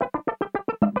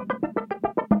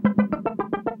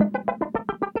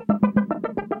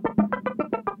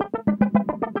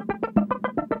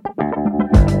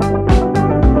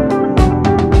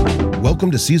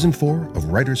Welcome to Season 4 of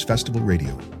Writers Festival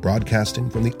Radio, broadcasting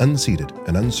from the unceded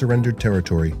and unsurrendered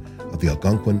territory of the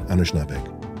Algonquin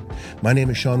Anishinaabe. My name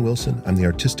is Sean Wilson. I'm the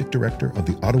Artistic Director of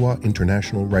the Ottawa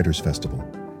International Writers Festival,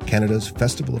 Canada's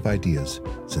Festival of Ideas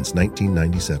since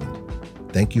 1997.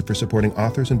 Thank you for supporting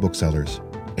authors and booksellers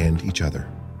and each other.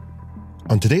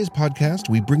 On today's podcast,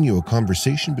 we bring you a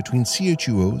conversation between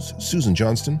CHUO's Susan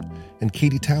Johnston and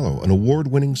Katie Tallow, an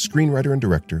award-winning screenwriter and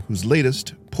director whose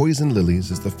latest, Poison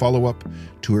Lilies, is the follow-up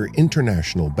to her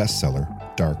international bestseller,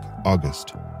 Dark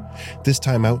August. This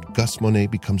time out, Gus Monet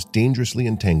becomes dangerously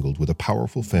entangled with a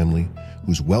powerful family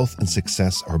whose wealth and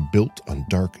success are built on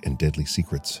dark and deadly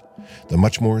secrets. The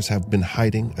Muchmores have been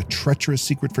hiding a treacherous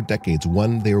secret for decades,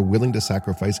 one they are willing to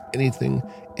sacrifice anything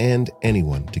and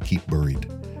anyone to keep buried.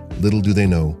 Little do they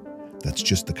know, that's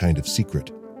just the kind of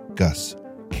secret Gus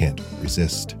can't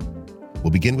resist.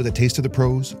 We'll begin with a taste of the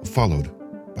prose, followed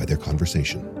by their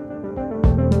conversation.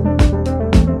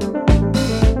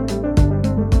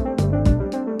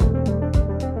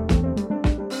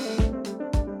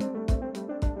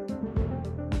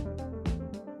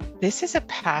 This is a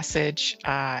passage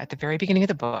at the very beginning of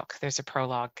the book. There's a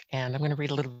prologue, and I'm going to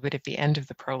read a little bit at the end of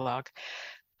the prologue.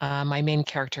 My main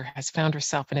character has found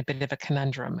herself in a bit of a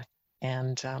conundrum,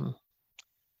 and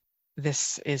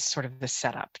this is sort of the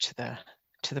setup to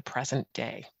the present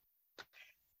day.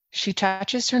 She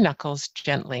touches her knuckles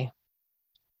gently.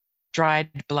 Dried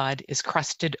blood is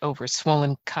crusted over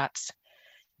swollen cuts.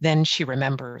 Then she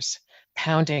remembers,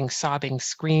 pounding, sobbing,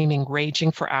 screaming,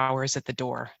 raging for hours at the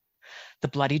door. The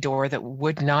bloody door that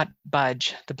would not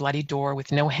budge, the bloody door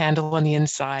with no handle on the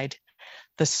inside,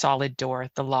 the solid door,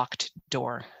 the locked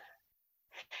door.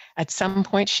 At some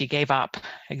point, she gave up,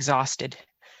 exhausted.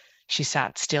 She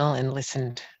sat still and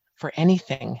listened for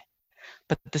anything,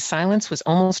 but the silence was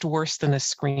almost worse than the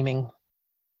screaming.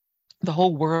 The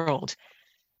whole world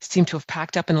seemed to have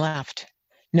packed up and left.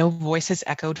 No voices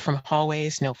echoed from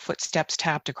hallways, no footsteps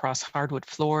tapped across hardwood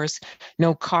floors,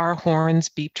 no car horns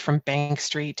beeped from Bank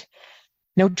Street.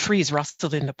 No trees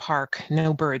rustled in the park,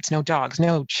 no birds, no dogs,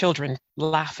 no children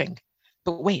laughing.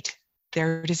 But wait,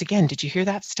 there it is again. Did you hear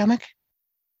that, stomach?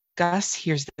 Gus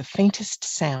hears the faintest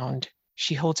sound.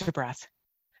 She holds her breath,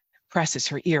 presses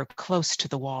her ear close to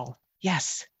the wall.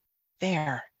 Yes,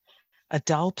 there. A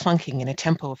dull plunking in a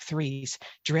tempo of threes.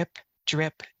 Drip,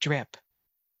 drip, drip.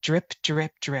 Drip,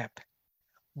 drip, drip.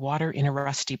 Water in a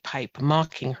rusty pipe,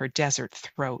 mocking her desert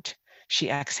throat. She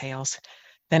exhales.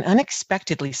 Then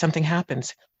unexpectedly, something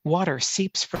happens. Water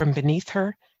seeps from beneath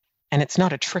her, and it's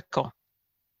not a trickle,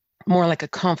 more like a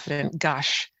confident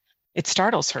gush. It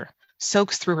startles her,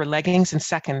 soaks through her leggings in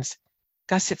seconds.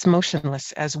 Gus sits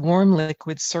motionless as warm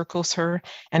liquid circles her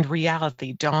and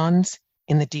reality dawns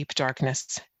in the deep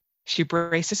darkness. She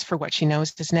braces for what she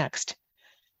knows is next.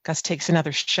 Gus takes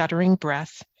another shuddering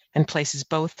breath and places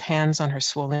both hands on her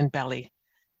swollen belly.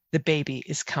 The baby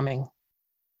is coming.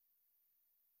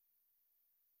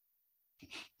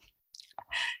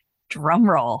 Drum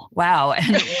roll. Wow.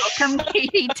 And welcome,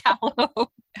 Katie Tallow.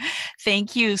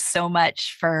 Thank you so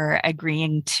much for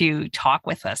agreeing to talk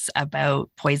with us about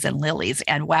Poison Lilies.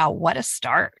 And wow, what a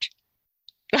start.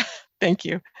 Thank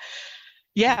you.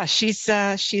 Yeah, she's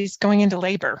going into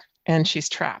labor and she's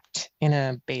trapped in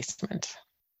a basement.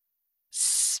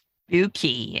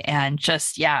 Spooky. And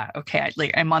just, yeah, okay.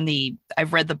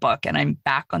 I've read the book and I'm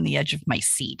back on the edge of my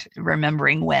seat,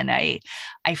 remembering when I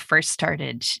first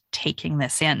started taking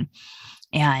this in.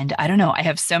 And I don't know, I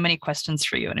have so many questions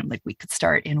for you. And I'm like, we could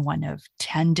start in one of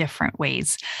 10 different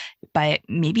ways, but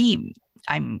maybe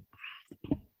I'm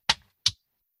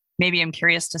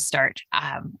curious to start.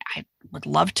 I would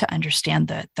love to understand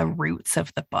the roots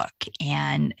of the book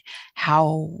and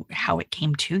how it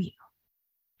came to you.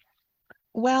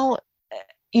 Well,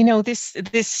 you know, this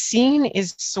scene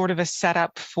is sort of a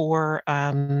setup for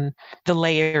the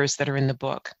layers that are in the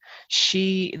book.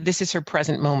 This is her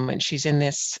present moment. She's in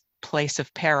this place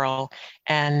of peril,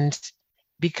 and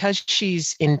because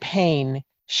she's in pain,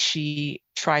 she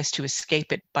tries to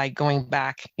escape it by going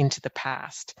back into the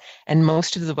past. And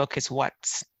most of the book is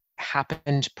what's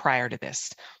happened prior to this,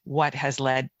 what has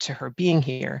led to her being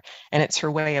here. And it's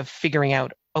her way of figuring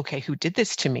out, okay, who did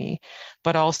this to me,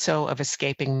 but also of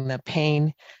escaping the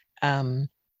pain of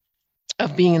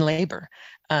being in labor.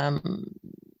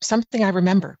 Something I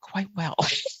remember quite well.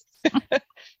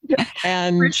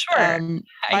 And for sure.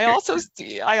 I also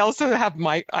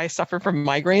I suffer from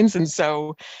migraines, and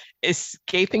so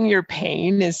escaping your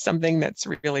pain is something that's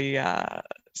really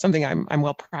something I'm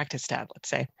well practiced at, let's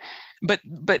say. But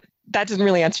that doesn't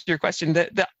really answer your question.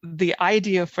 The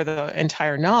idea for the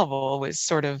entire novel was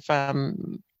sort of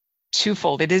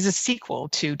twofold. It is a sequel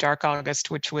to Dark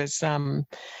August, which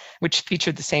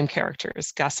featured the same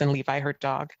characters, Gus and Levi, her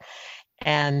dog.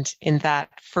 And in that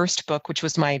first book, which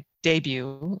was my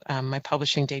debut, my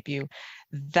publishing debut,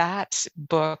 that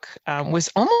book was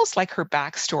almost like her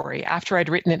backstory. After I'd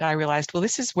written it, I realized, well,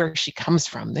 this is where she comes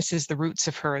from. This is the roots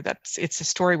of her. It's a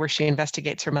story where she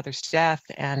investigates her mother's death,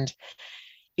 and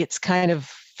it's kind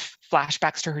of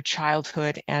flashbacks to her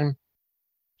childhood, and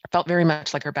it felt very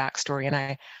much like her backstory.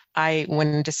 And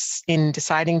in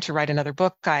deciding to write another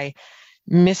book, I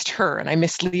missed her, and I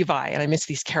missed Levi, and I missed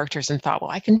these characters, and thought,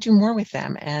 well, I can do more with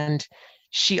them. And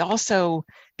she also,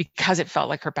 because it felt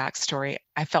like her backstory,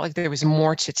 I felt like there was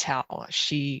more to tell.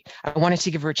 I wanted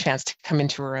to give her a chance to come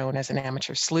into her own as an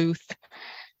amateur sleuth.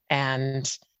 And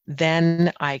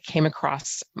then I came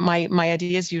across, my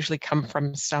ideas usually come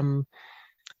from some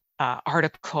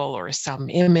article or some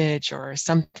image or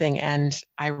something. And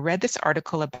I read this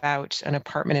article about an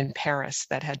apartment in Paris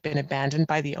that had been abandoned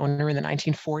by the owner in the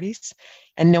 1940s.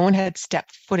 And no one had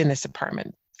stepped foot in this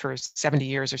apartment for 70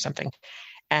 years or something.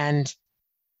 And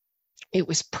it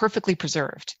was perfectly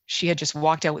preserved. She had just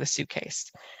walked out with a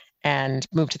suitcase and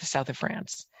moved to the south of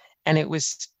France. And it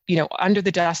was, under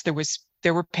the dust,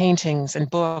 there were paintings and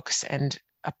books and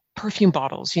perfume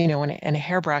bottles, and a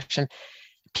hairbrush. And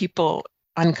people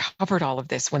uncovered all of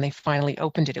this when they finally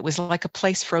opened it. It was like a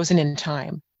place frozen in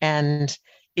time. And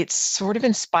it sort of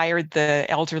inspired the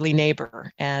elderly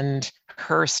neighbor and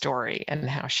her story and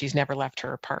how she's never left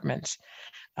her apartment.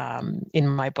 In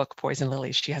my book, Poison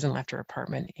Lilies, she hasn't left her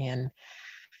apartment in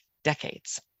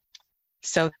decades.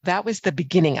 So that was the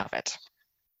beginning of it.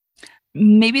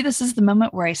 Maybe this is the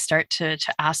moment where I start to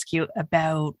ask you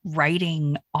about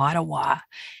writing Ottawa.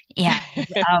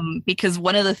 And because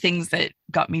one of the things that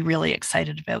got me really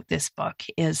excited about this book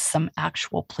is some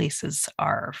actual places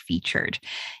are featured.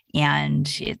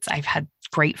 And I've had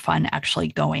great fun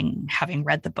actually having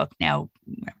read the book now,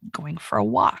 going for a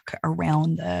walk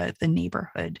around the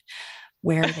neighborhood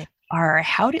where they are.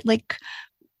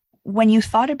 When you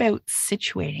thought about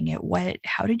situating it,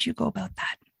 how did you go about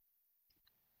that?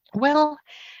 Well,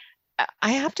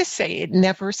 I have to say, it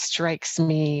never strikes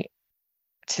me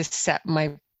to set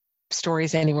my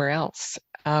stories anywhere else.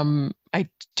 I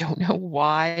don't know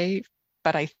why,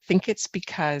 but I think it's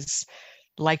because,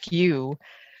 like you,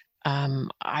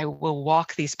 I will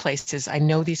walk these places. I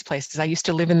know these places. I used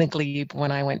to live in the Glebe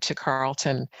when I went to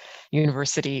Carleton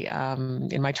University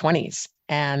in my 20s.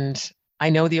 And I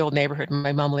know the old neighborhood.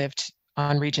 My mom lived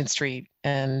on Regent Street,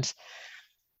 and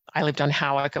I lived on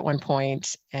Howick at one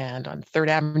point and on 3rd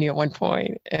Avenue at one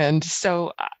point. And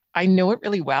so I know it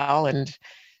really well. And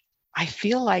I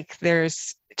feel like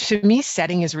to me,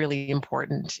 setting is really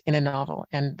important in a novel,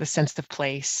 and the sense of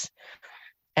place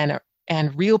and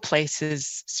real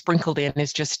places sprinkled in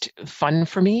is just fun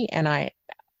for me. And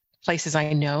places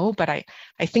I know, but I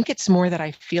think it's more that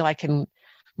I feel I can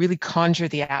really conjure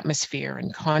the atmosphere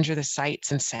and conjure the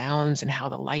sights and sounds and how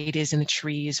the light is in the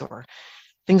trees or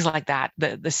things like that,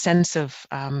 the sense of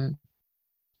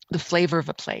the flavor of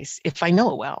a place, if I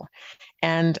know it well.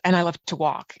 And I love to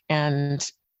walk. And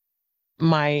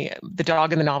the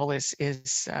dog in the novel is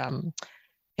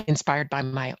inspired by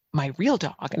my real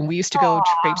dog. And we used to go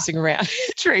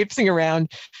traipsing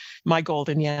around my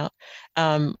golden,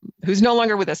 who's no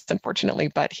longer with us,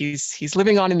 unfortunately, but he's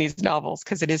living on in these novels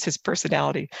because it is his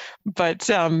personality. But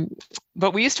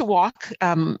we used to walk.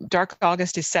 Dark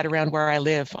August is set around where I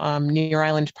live, near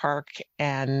Island Park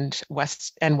and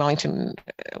West Wellington.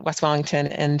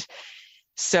 And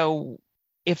so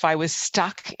if I was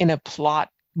stuck in a plot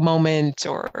moment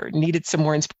or needed some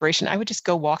more inspiration, I would just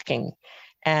go walking.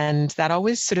 And that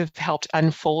always sort of helped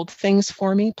unfold things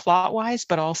for me plot-wise,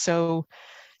 but also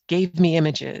gave me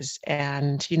images.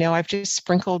 And, I've just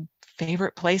sprinkled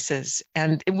favorite places.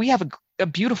 And we have a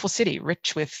beautiful city,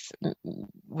 rich with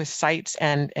sights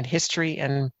and history.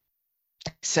 And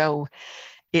so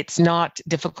it's not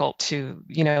difficult to,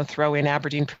 throw in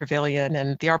Aberdeen Pavilion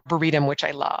and the Arboretum, which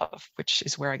I love, which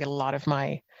is where I get a lot of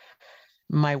my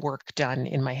work done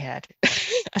in my head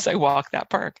as I walk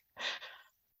that park.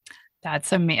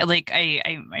 That's amazing.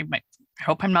 I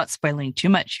hope I'm not spoiling too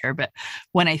much here, but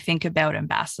when I think about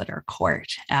Ambassador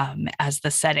Court as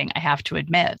the setting, I have to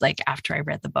admit, after I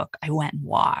read the book, I went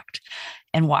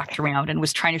and walked around and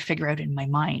was trying to figure out in my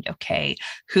mind, okay,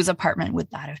 whose apartment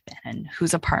would that have been? And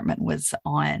whose apartment was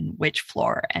on which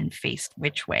floor and faced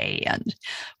which way? And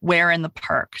where in the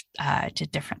park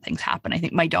did different things happen? I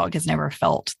think my dog has never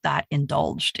felt that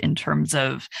indulged in terms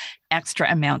of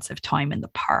extra amounts of time in the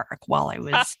park while I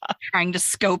was trying to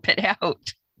scope it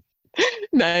out.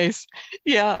 Nice.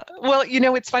 Yeah. Well,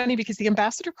 it's funny because the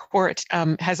Ambassador Court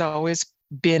has always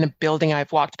been a building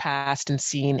I've walked past and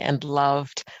seen and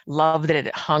loved that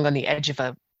it hung on the edge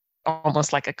of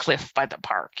almost like a cliff by the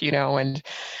park, and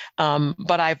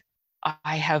but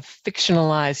I have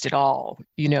fictionalized it all,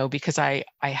 because I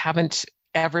haven't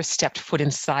ever stepped foot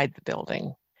inside the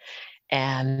building.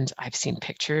 And I've seen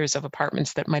pictures of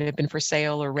apartments that might have been for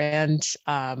sale or rent,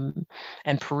 and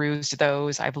perused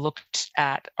those. I've looked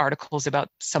at articles about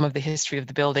some of the history of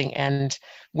the building, and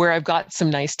where I've got some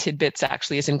nice tidbits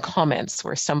actually is in comments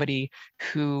where somebody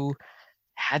who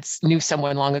knew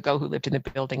someone long ago who lived in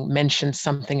the building mentioned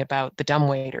something about the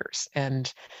dumbwaiters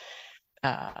and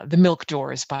the milk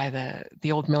doors by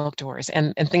the old milk doors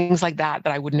and things like that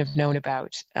I wouldn't have known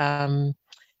about.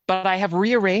 But I have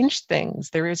rearranged things.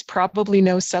 There is probably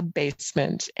no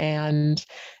sub-basement, and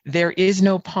there is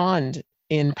no pond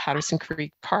in Patterson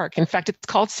Creek Park. In fact, it's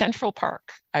called Central Park,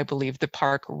 I believe, the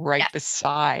park right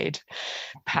beside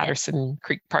Patterson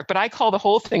Creek Park. But I call the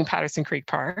whole thing Patterson Creek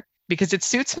Park because it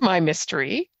suits my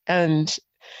mystery. And,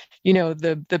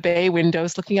 the bay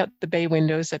windows, looking out the bay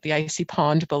windows at the icy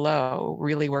pond below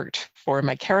really worked for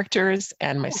my characters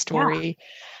and my story.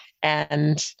 Yeah.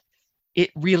 And it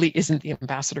really isn't the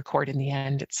Ambassador Court in the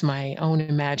end. It's my own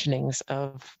imaginings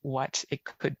of what it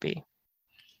could be.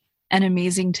 And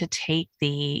amazing to take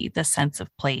the sense of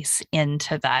place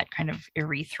into that kind of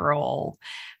ethereal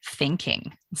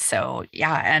thinking. So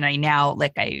yeah, and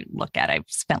I've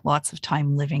spent lots of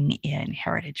time living in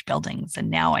heritage buildings, and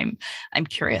now I'm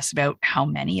curious about how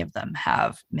many of them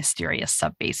have mysterious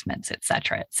sub-basements, et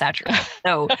cetera, et cetera.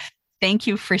 So thank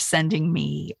you for sending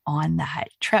me on that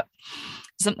trip.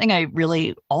 Something I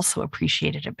really also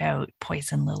appreciated about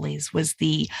Poison Lilies was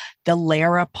the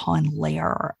layer upon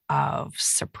layer of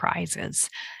surprises.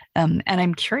 And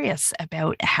I'm curious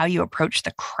about how you approach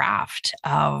the craft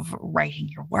of writing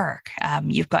your work.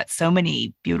 You've got so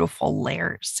many beautiful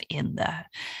layers in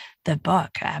the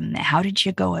book. How did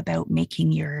you go about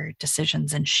making your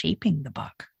decisions and shaping the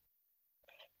book?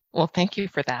 Well, thank you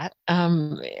for that.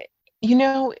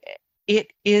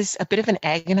 It is a bit of an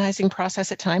agonizing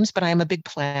process at times, but I'm a big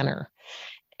planner.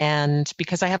 And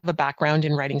because I have a background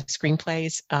in writing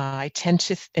screenplays, I tend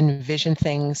to envision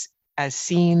things as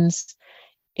scenes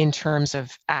in terms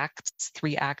of acts,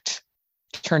 3-act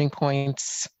turning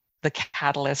points, the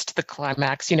catalyst, the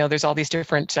climax. There's all these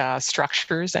different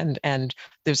structures, and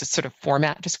there's a sort of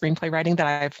format to screenplay writing that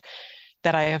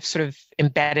I have sort of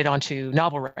embedded onto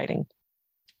novel writing.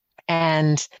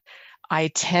 And I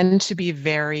tend to be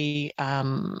very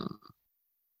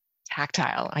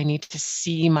tactile. I need to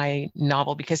see my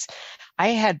novel because I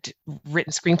had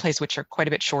written screenplays which are quite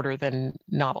a bit shorter than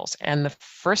novels. And the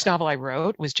first novel I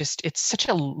wrote was it's such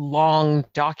a long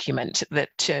document that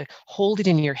to hold it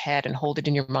in your head and hold it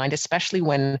in your mind, especially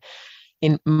when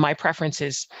my preference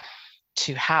is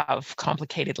to have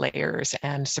complicated layers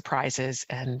and surprises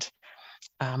and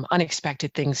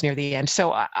unexpected things near the end.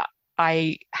 So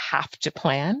I have to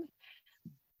plan.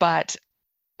 But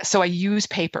so I use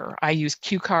paper, I use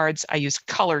cue cards, I use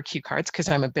color cue cards because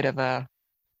I'm a bit of a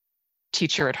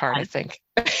teacher at heart, I think.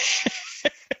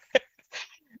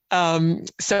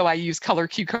 So I use color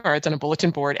cue cards on a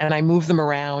bulletin board and I move them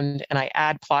around and I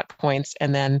add plot points,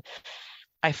 and then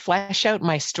I flesh out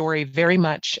my story very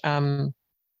much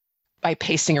by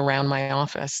pacing around my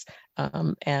office.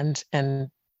 And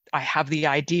I have the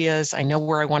ideas, I know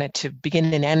where I want it to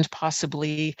begin and end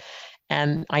possibly.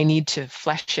 And I need to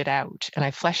flesh it out. And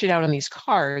I flesh it out on these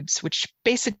cards, which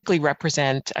basically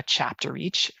represent a chapter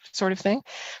each sort of thing,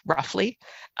 roughly.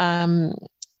 And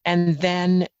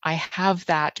then I have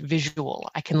that visual.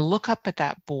 I can look up at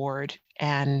that board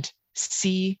and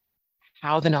see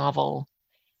how the novel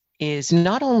is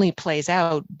not only plays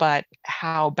out, but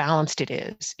how balanced it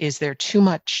is. Is there too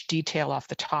much detail off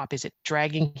the top? Is it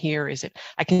dragging here?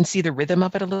 I can see the rhythm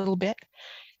of it a little bit.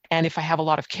 And if I have a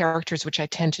lot of characters, which I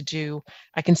tend to do,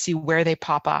 I can see where they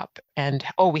pop up and,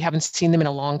 we haven't seen them in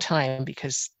a long time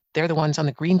because they're the ones on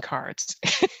the green cards,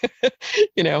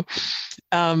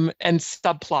 and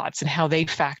subplots and how they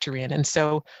factor in. And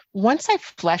so once I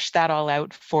flesh that all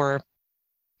out for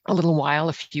a little while,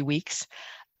 a few weeks,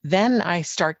 then I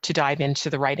start to dive into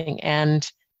the writing, and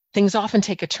things often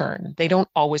take a turn. They don't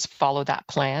always follow that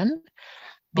plan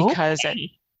because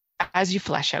as you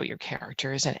flesh out your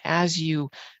characters and as you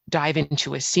dive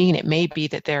into a scene, it may be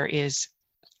that there is,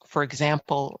 for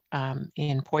example,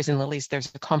 in Poison Lilies,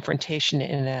 there's a confrontation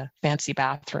in a fancy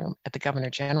bathroom at the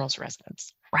Governor General's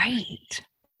residence. Right.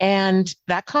 And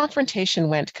that confrontation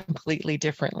went completely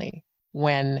differently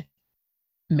when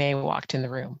May walked in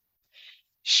the room.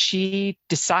 She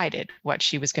decided what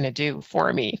she was going to do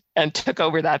for me and took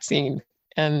over that scene.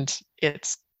 And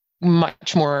it's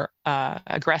much more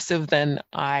aggressive than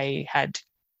I had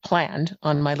planned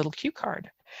on my little cue card.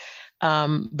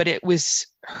 But it was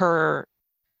her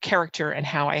character and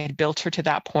how I had built her to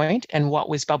that point and what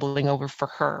was bubbling over for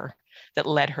her that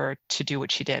led her to do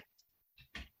what she did.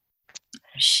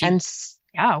 She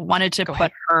wanted to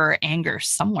put her anger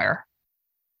somewhere.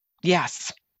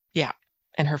 Yes. Yeah.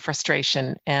 And her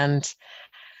frustration. And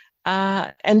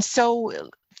so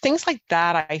things like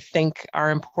that, I think, are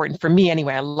important for me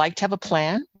anyway. I like to have a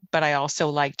plan, but I also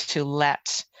like to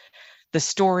let the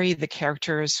story, the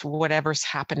characters, whatever's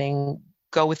happening,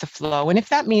 go with the flow. And if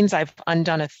that means I've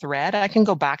undone a thread, I can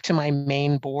go back to my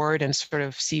main board and sort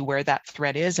of see where that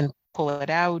thread is and pull it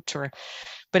out.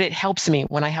 But it helps me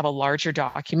when I have a larger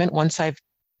document, once I've,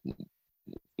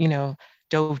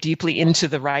 dove deeply into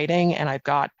the writing and I've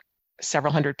got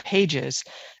several hundred pages,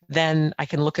 then I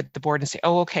can look at the board and say,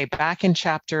 oh, okay, back in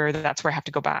chapter, that's where I have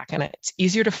to go back. And it's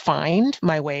easier to find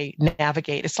my way,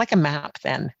 navigate. It's like a map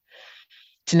then,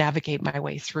 to navigate my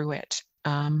way through it.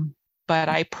 But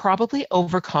I probably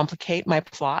overcomplicate my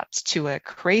plots to a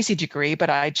crazy degree, but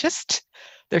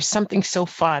there's something so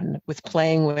fun with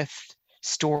playing with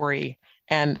story,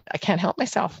 and I can't help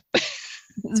myself.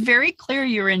 It's very clear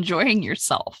you're enjoying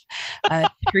yourself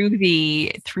through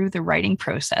the writing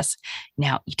process.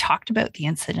 Now, you talked about the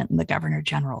incident in the Governor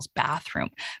General's bathroom,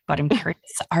 but I'm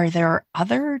curious, are there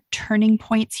other turning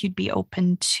points you'd be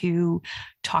open to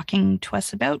talking to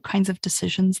us about, kinds of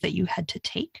decisions that you had to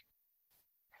take?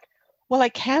 Well, I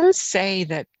can say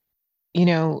that,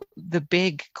 the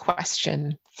big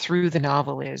question through the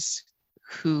novel is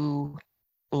who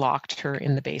locked her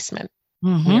in the basement.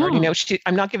 Mm-hmm. We already know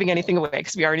I'm not giving anything away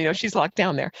because we already know she's locked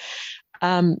down there.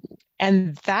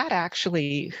 And that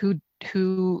actually,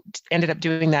 who ended up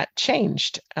doing that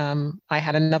changed. I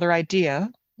had another idea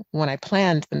when I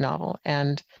planned the novel,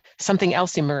 and something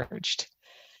else emerged,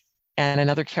 and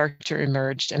another character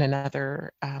emerged, and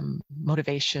another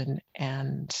motivation.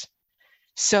 And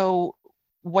so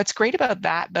what's great about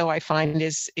that, though, I find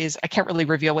is I can't really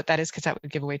reveal what that is because that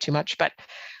would give away too much, but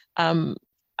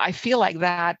I feel like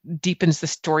that deepens the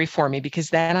story for me,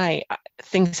 because then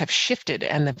things have shifted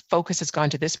and the focus has gone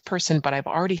to this person, but I've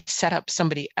already set up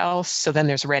somebody else. So then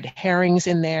there's red herrings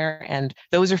in there, and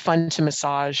those are fun to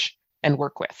massage and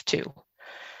work with too.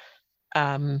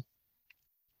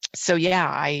 So yeah,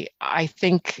 I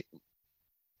think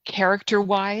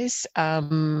character-wise,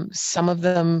 some of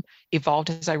them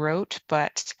evolved as I wrote,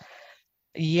 but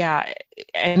yeah,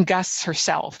 and Gus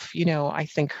herself, I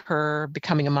think her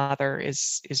becoming a mother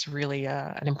is really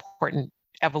an important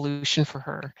evolution for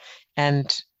her,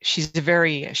 and she's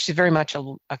very much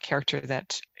a character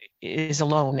that is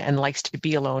alone and likes to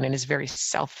be alone and is very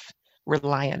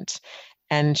self-reliant,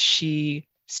 and she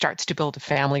starts to build a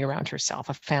family around herself,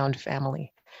 a found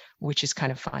family, which is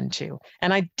kind of fun too.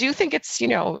 And I do think it's,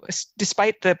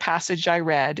 despite the passage I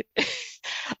read,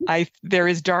 there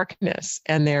is darkness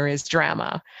and there is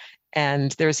drama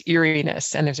and there's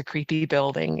eeriness and there's a creepy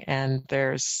building and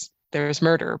there's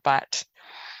murder, but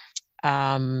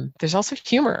there's also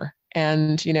humor.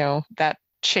 And, that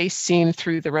chase scene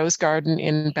through the Rose Garden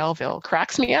in Belleville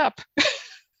cracks me up.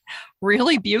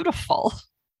 Really beautiful.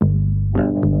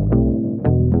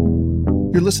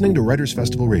 You're listening to Writers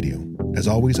Festival Radio. As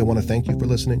always, I want to thank you for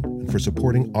listening and for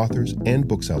supporting authors and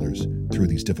booksellers through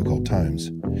these difficult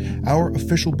times. Our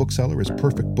official bookseller is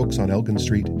Perfect Books on Elgin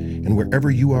Street, and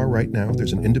wherever you are right now,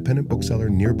 there's an independent bookseller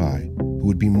nearby who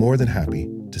would be more than happy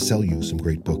to sell you some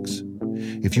great books.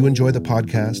 If you enjoy the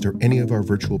podcast or any of our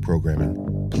virtual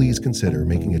programming, please consider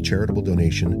making a charitable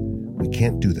donation. We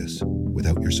can't do this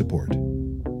without your support.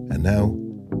 And now,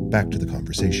 back to the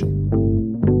conversation.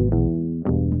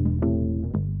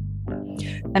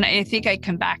 And I think I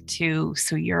come back to,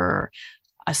 so you're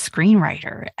a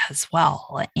screenwriter as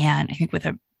well. And I think with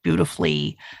a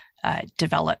beautifully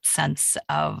developed sense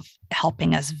of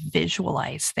helping us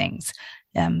visualize things.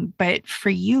 But for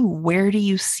you, where do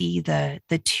you see the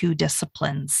two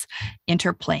disciplines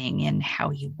interplaying in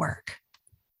how you work?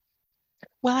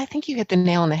 Well, I think you hit the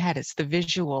nail on the head. It's the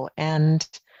visual. And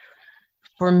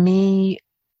for me,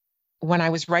 when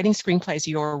I was writing screenplays,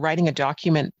 you're writing a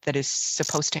document that is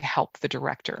supposed to help the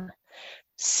director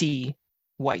see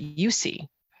what you see.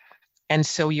 And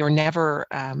so you're never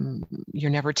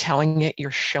telling it, you're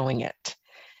showing it.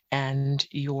 And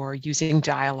you're using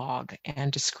dialogue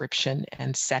and description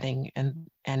and setting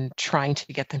and trying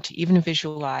to get them to even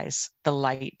visualize the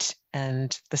light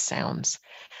and the sounds.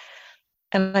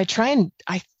 And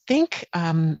I think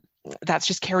that's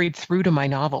just carried through to my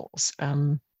novels.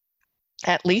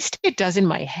 At least it does in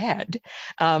my head.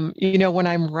 When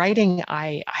I'm writing,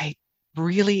 I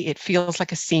really, it feels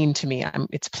like a scene to me.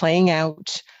 It's playing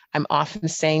out. I'm often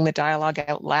saying the dialogue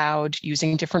out loud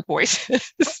using different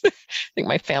voices. I think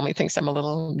my family thinks I'm a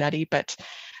little nutty, but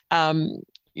when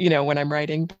I'm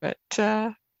writing, but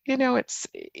it's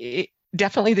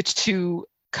definitely the two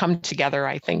come together,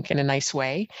 I think, in a nice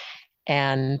way.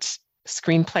 And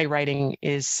screenplay writing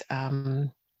is,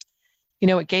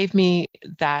 it gave me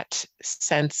that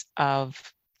sense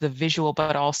of the visual,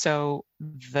 but also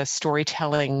the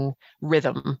storytelling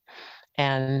rhythm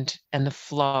and the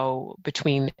flow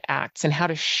between acts, and how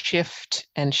to shift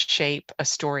and shape a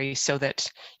story so that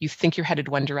you think you're headed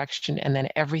one direction and then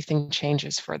everything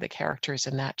changes for the characters,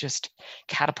 and that just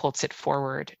catapults it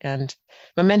forward. And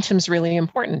momentum's really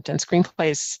important, and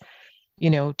screenplays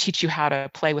teach you how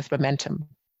to play with momentum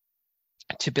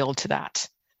to build to that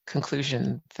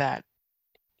conclusion that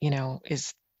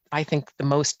is, I think, the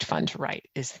most fun to write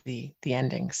is the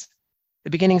endings.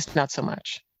 The beginnings, not so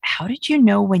much. How did you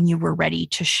know when you were ready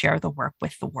to share the work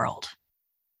with the world?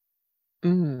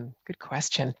 Good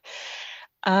question.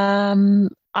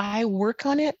 I work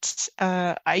on it.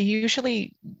 I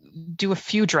usually do a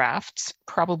few drafts,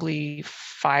 probably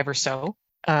 5 or so,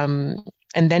 and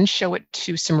then show it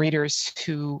to some readers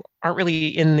who aren't really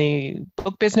in the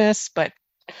book business, but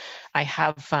I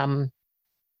have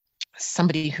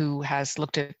somebody who has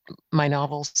looked at my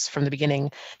novels from the beginning.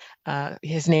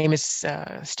 His name is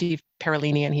Steve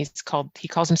Parolini, and he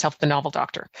calls himself the Novel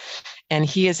Doctor. And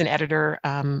he is an editor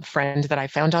friend that I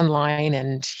found online,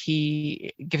 and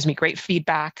he gives me great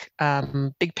feedback,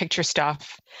 big picture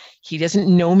stuff. He doesn't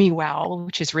know me well,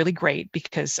 which is really great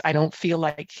because I don't feel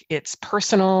like it's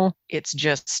personal. It's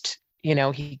just,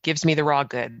 he gives me the raw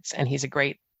goods, and he's a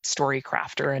great story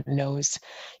crafter and knows,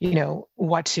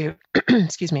 what to,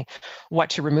 excuse me, what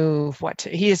to remove,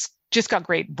 he has just got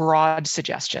great broad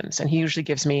suggestions. And he usually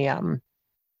gives me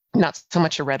not so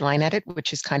much a red line edit,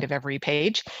 which is kind of every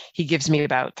page. He gives me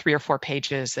about 3 or 4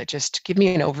 pages that just give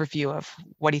me an overview of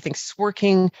what he thinks is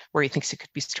working, where he thinks it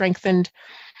could be strengthened.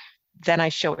 Then I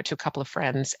show it to a couple of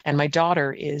friends. And my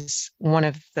daughter is one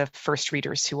of the first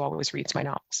readers who always reads my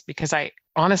novels because I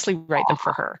honestly write them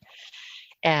for her.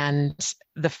 And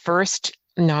the first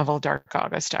novel, Dark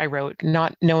August, I wrote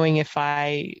not knowing if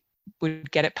I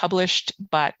would get it published,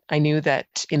 but I knew that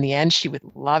in the end she would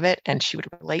love it and she would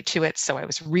relate to it. So I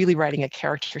was really writing a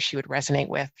character she would resonate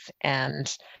with.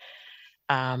 And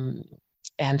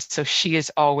so she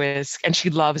is always, and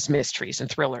she loves mysteries and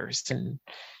thrillers and,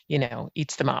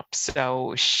 eats them up.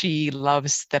 So she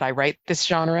loves that I write this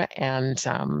genre and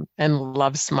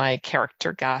loves my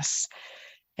character, Gus.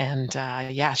 And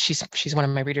she's one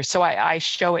of my readers. So I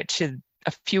show it to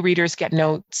a few readers, get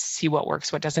notes, see what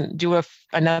works, what doesn't, do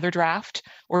another draft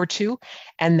or 2,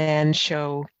 and then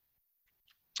show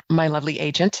my lovely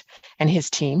agent and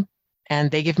his team. And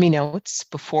they give me notes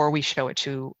before we show it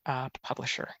to a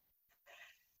publisher.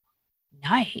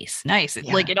 Nice.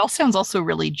 Yeah. Like, it all sounds also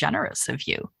really generous of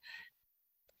you.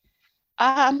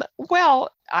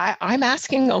 Well, I'm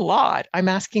asking a lot. I'm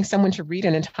asking someone to read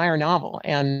an entire novel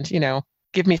and,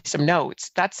 give me some notes.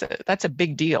 That's a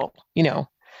big deal,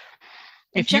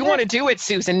 If you want to do it,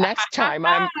 Susan, next time,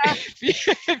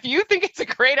 if you think it's a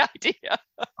great idea.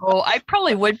 Oh, I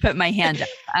probably would put my hand up.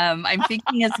 I'm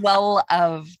thinking as well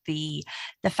of the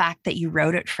fact that you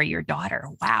wrote it for your daughter.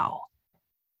 Wow.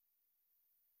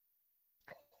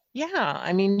 Yeah,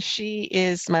 I mean, she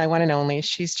is my one and only.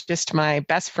 She's just my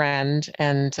best friend,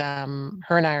 and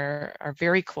her and I are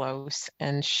very close.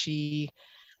 And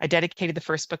I dedicated the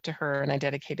first book to her, and I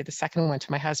dedicated the second one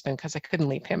to my husband because I couldn't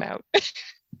leave him out.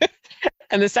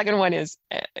 And the second one is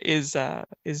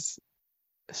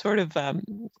sort of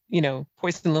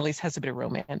Poison Lilies has a bit of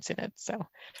romance in it. So,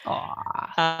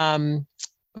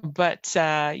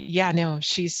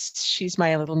 she's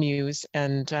my little muse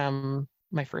and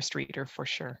my first reader for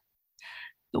sure.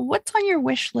 What's on your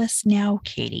wish list now,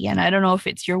 Katie? And I don't know if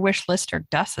it's your wish list or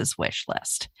Gus's wish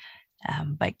list,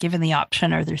 but given the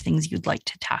option, are there things you'd like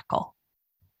to tackle?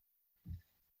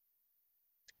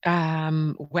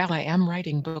 Well, I am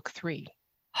writing book 3.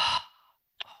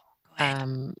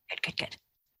 Good.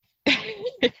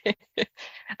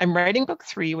 I'm writing book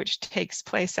 3, which takes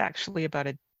place actually about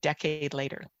a decade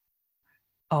later.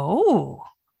 Oh.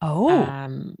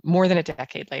 More than a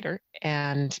decade later.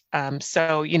 And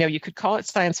so, you could call it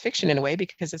science fiction in a way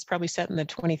because it's probably set in the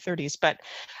 2030s, but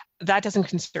that doesn't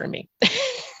concern me.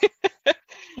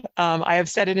 I have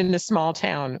set it in a small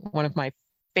town, one of my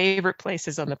favorite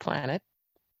places on the planet,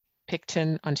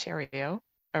 Picton, Ontario,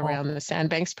 around the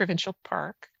Sandbanks Provincial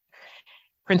Park,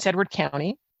 Prince Edward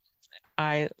County.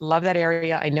 I love that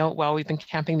area. I know it well. We've been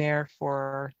camping there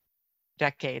for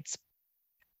decades.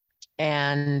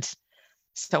 And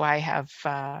So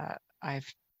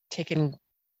I've taken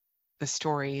the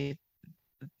story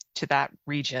to that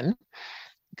region.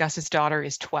 Gus's daughter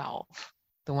is 12,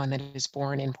 the one that is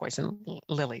born in Poison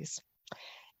Lilies.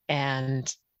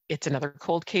 And it's another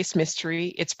cold case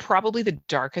mystery. It's probably the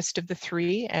darkest of the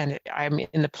three, and I'm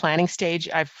in the planning stage.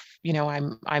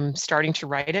 I'm starting to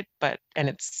write it, and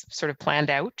it's sort of planned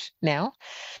out now.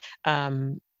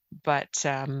 But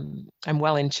I'm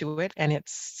well into it, and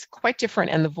it's quite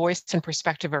different, and the voice and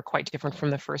perspective are quite different from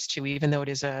the first two, even though it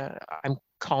is I'm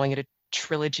calling it a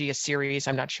trilogy, a series,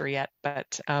 I'm not sure yet,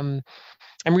 but I'm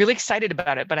really excited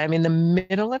about it, but I'm in the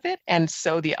middle of it. And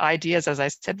so the ideas, as I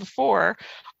said before,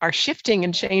 are shifting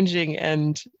and changing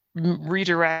and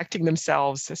redirecting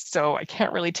themselves. So I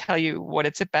can't really tell you what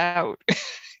it's about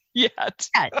yet.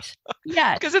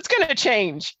 Yeah. Because it's going to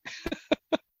change.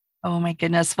 Oh my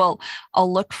goodness. Well,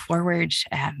 I'll look forward,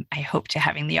 I hope, to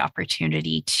having the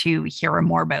opportunity to hear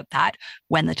more about that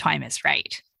when the time is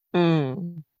right.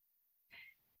 Mm.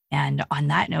 And on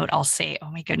that note, I'll say,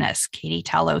 oh my goodness, Katie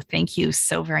Tallow, thank you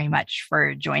so very much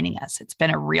for joining us. It's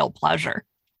been a real pleasure.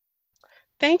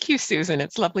 Thank you, Susan.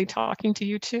 It's lovely talking to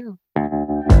you too.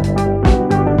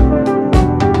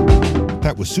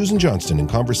 That was Susan Johnston in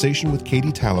conversation with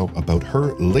Katie Tallow about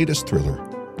her latest thriller,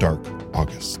 Dark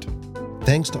August.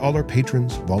 Thanks to all our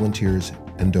patrons, volunteers,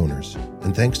 and donors.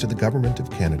 And thanks to the Government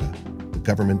of Canada, the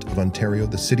Government of Ontario,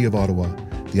 the City of Ottawa,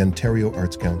 the Ontario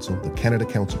Arts Council, the Canada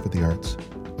Council for the Arts,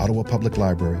 Ottawa Public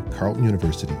Library, Carleton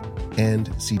University,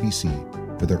 and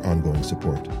CBC for their ongoing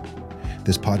support.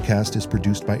 This podcast is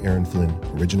produced by Aaron Flynn,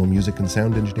 original music and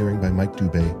sound engineering by Mike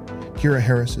Dubé. Kira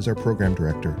Harris is our program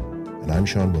director, and I'm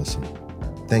Sean Wilson.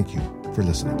 Thank you for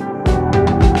listening.